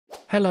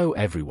Hello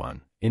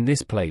everyone, in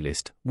this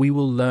playlist, we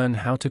will learn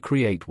how to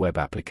create web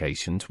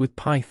applications with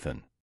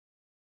Python.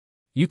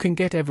 You can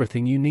get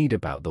everything you need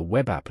about the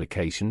web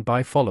application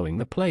by following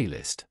the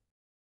playlist.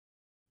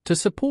 To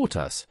support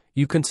us,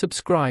 you can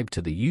subscribe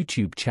to the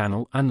YouTube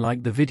channel and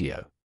like the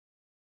video.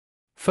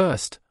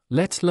 First,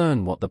 let's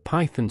learn what the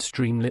Python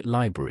Streamlit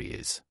library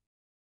is.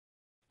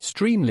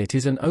 Streamlit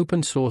is an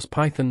open-source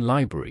Python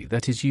library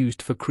that is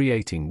used for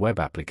creating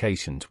web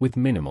applications with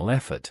minimal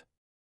effort.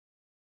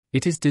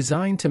 It is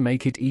designed to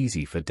make it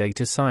easy for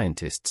data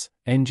scientists,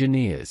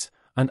 engineers,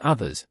 and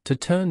others to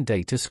turn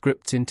data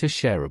scripts into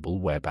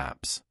shareable web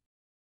apps.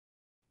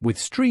 With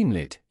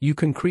Streamlit, you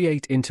can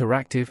create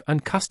interactive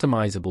and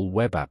customizable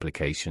web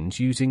applications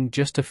using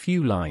just a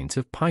few lines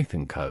of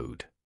Python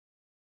code.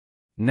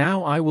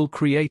 Now I will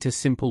create a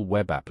simple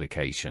web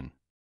application.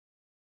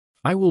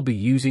 I will be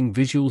using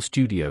Visual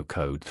Studio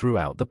Code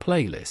throughout the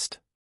playlist.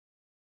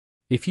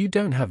 If you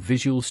don't have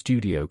Visual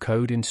Studio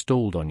Code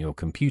installed on your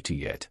computer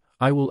yet,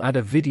 I will add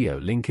a video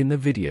link in the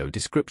video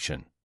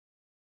description.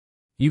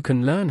 You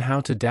can learn how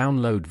to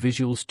download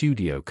Visual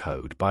Studio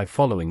Code by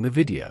following the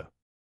video.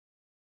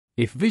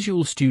 If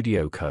Visual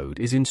Studio Code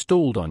is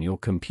installed on your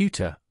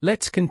computer,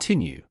 let's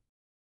continue.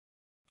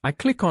 I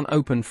click on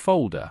Open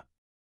Folder.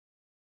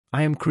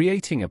 I am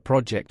creating a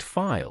project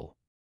file.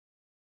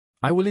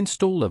 I will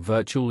install a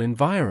virtual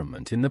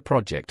environment in the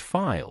project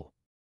file.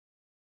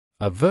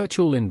 A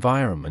virtual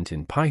environment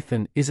in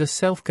Python is a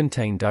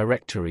self-contained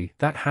directory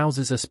that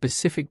houses a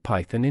specific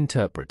Python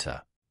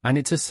interpreter, and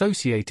its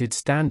associated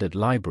standard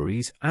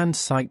libraries and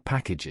site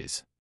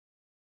packages.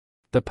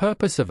 The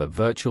purpose of a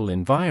virtual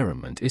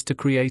environment is to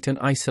create an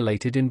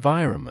isolated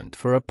environment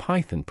for a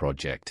Python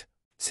project,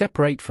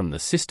 separate from the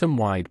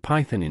system-wide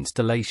Python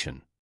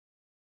installation.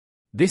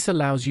 This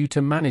allows you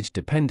to manage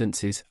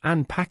dependencies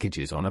and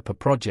packages on a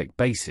per-project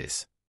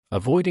basis,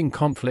 avoiding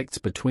conflicts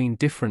between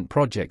different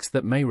projects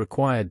that may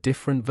require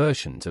different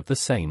versions of the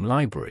same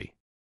library.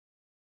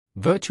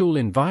 Virtual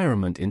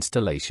environment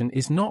installation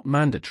is not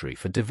mandatory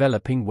for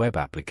developing web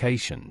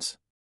applications.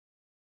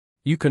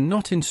 You can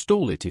not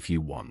install it if you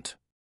want.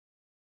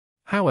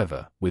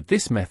 However, with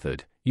this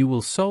method, you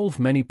will solve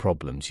many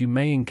problems you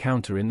may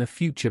encounter in the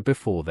future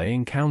before they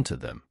encounter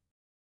them.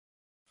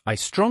 I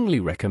strongly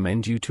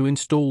recommend you to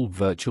install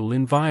virtual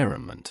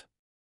environment.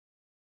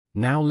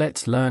 Now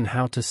let's learn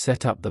how to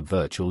set up the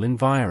virtual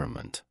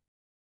environment.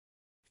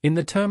 In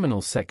the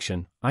Terminal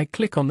section, I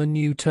click on the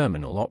New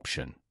Terminal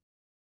option.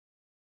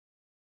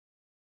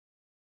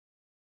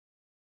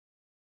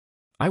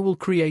 I will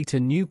create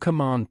a new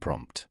command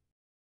prompt.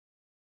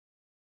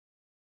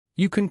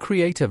 You can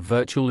create a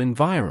virtual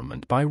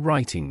environment by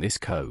writing this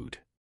code.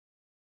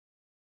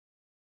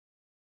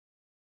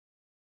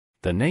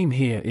 The name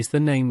here is the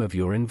name of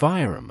your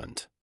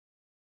environment.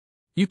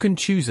 You can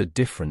choose a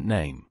different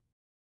name.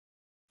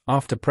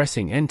 After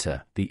pressing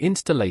Enter, the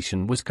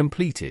installation was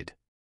completed.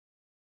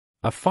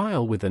 A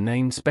file with a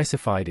name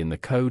specified in the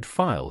code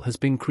file has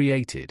been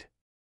created.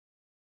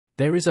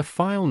 There is a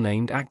file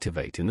named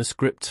Activate in the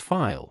scripts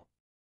file.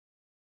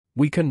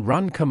 We can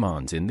run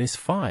commands in this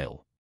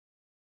file.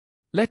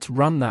 Let's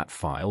run that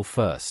file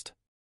first.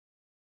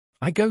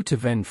 I go to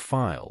Venv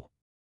file.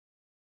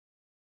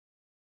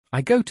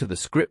 I go to the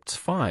scripts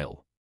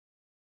file.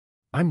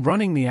 I'm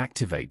running the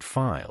Activate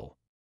file.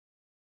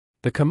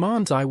 The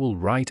commands I will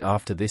write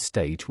after this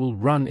stage will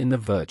run in the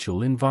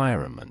virtual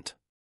environment.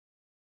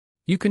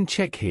 You can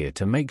check here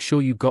to make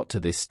sure you got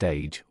to this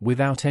stage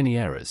without any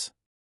errors.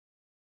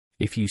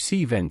 If you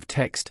see Venv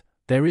text,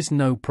 there is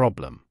no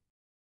problem.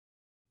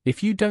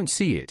 If you don't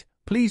see it,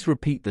 please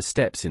repeat the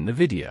steps in the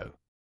video.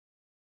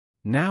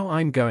 Now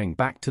I'm going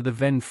back to the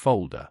Venv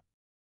folder.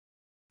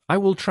 I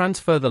will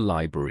transfer the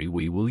library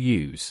we will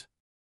use.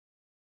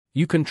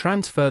 You can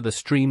transfer the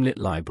Streamlit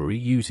library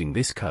using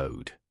this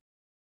code.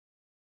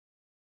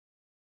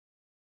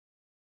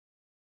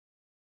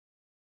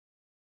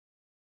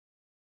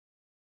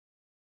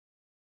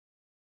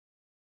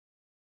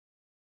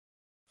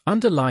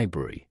 Under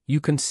Library,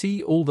 you can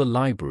see all the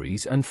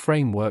libraries and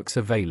frameworks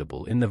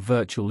available in the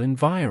virtual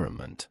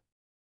environment.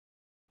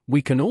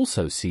 We can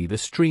also see the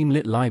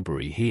Streamlit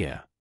library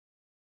here.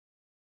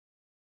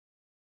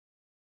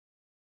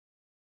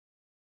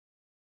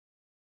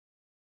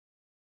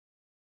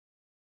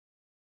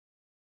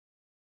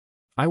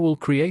 I will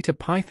create a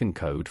Python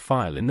code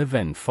file in the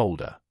Venv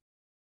folder.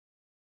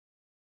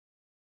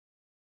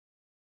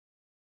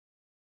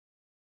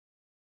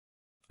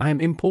 I am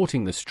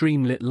importing the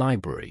Streamlit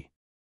library.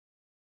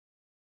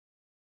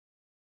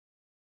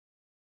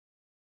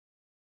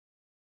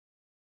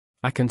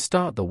 I can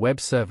start the web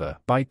server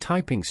by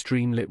typing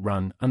Streamlit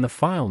run and the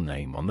file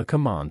name on the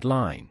command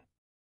line.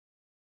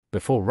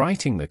 Before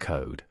writing the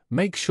code,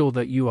 make sure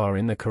that you are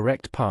in the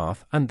correct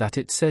path and that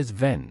it says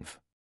Venv.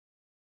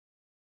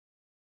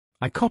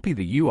 I copy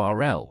the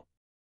URL.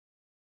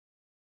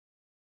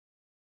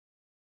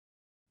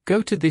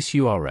 Go to this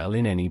URL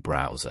in any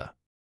browser.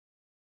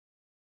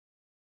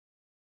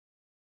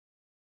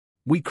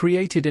 We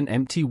created an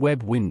empty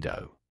web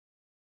window.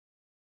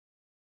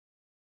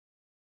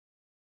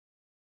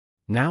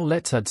 Now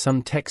let's add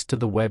some text to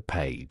the web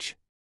page.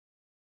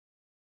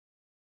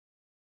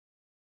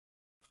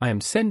 I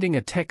am sending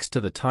a text to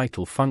the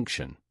title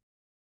function.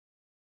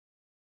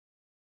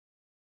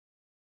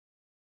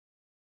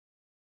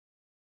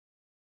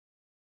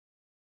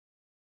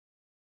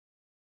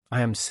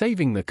 I am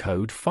saving the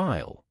code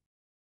file.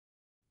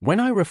 When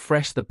I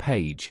refresh the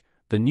page,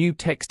 the new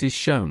text is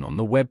shown on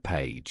the web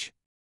page.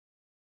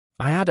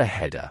 I add a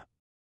header.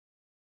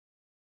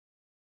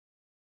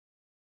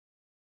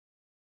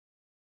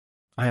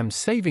 I am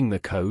saving the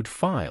code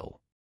file.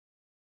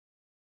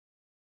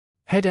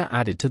 Header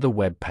added to the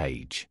web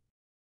page.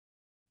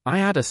 I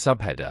add a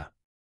subheader.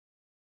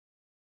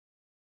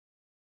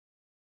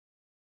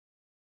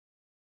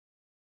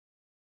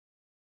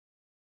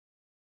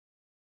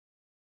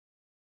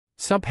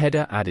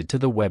 Subheader added to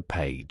the web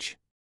page.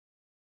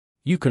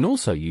 You can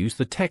also use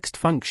the text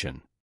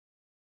function.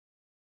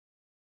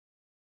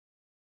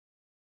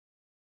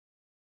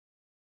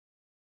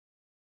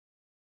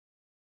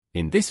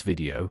 In this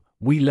video,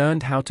 we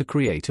learned how to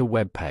create a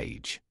web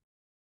page.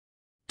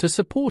 To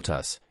support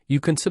us, you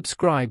can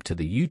subscribe to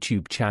the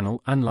YouTube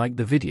channel and like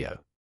the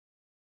video.